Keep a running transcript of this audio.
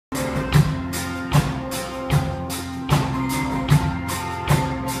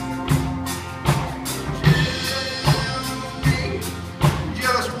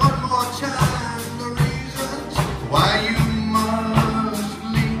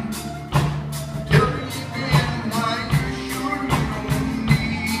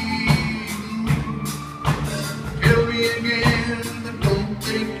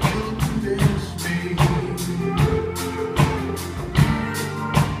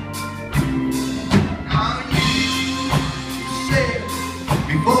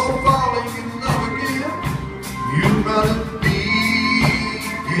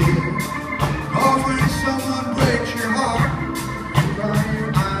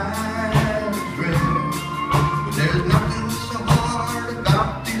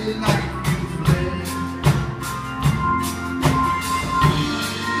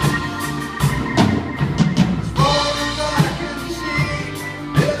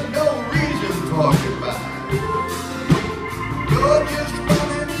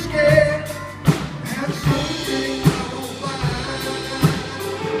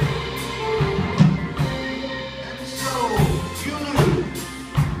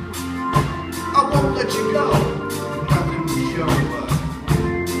let you go. Nothing to show but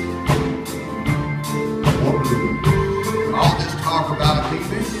won't lose. All this talk about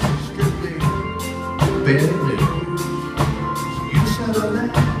leaving is strictly bad news. So you settle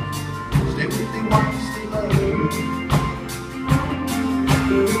down, stay with me while you still love you.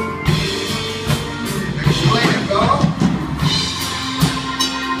 Explain it, dog.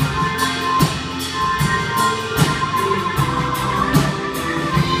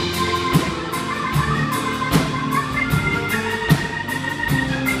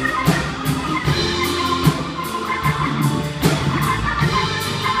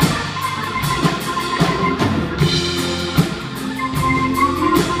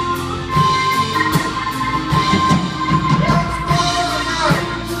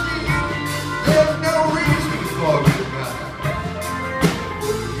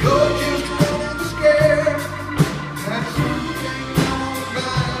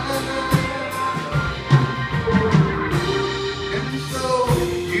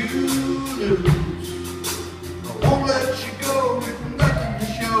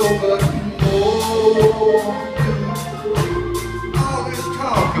 But more, all this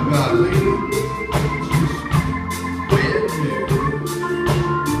talk about leaving.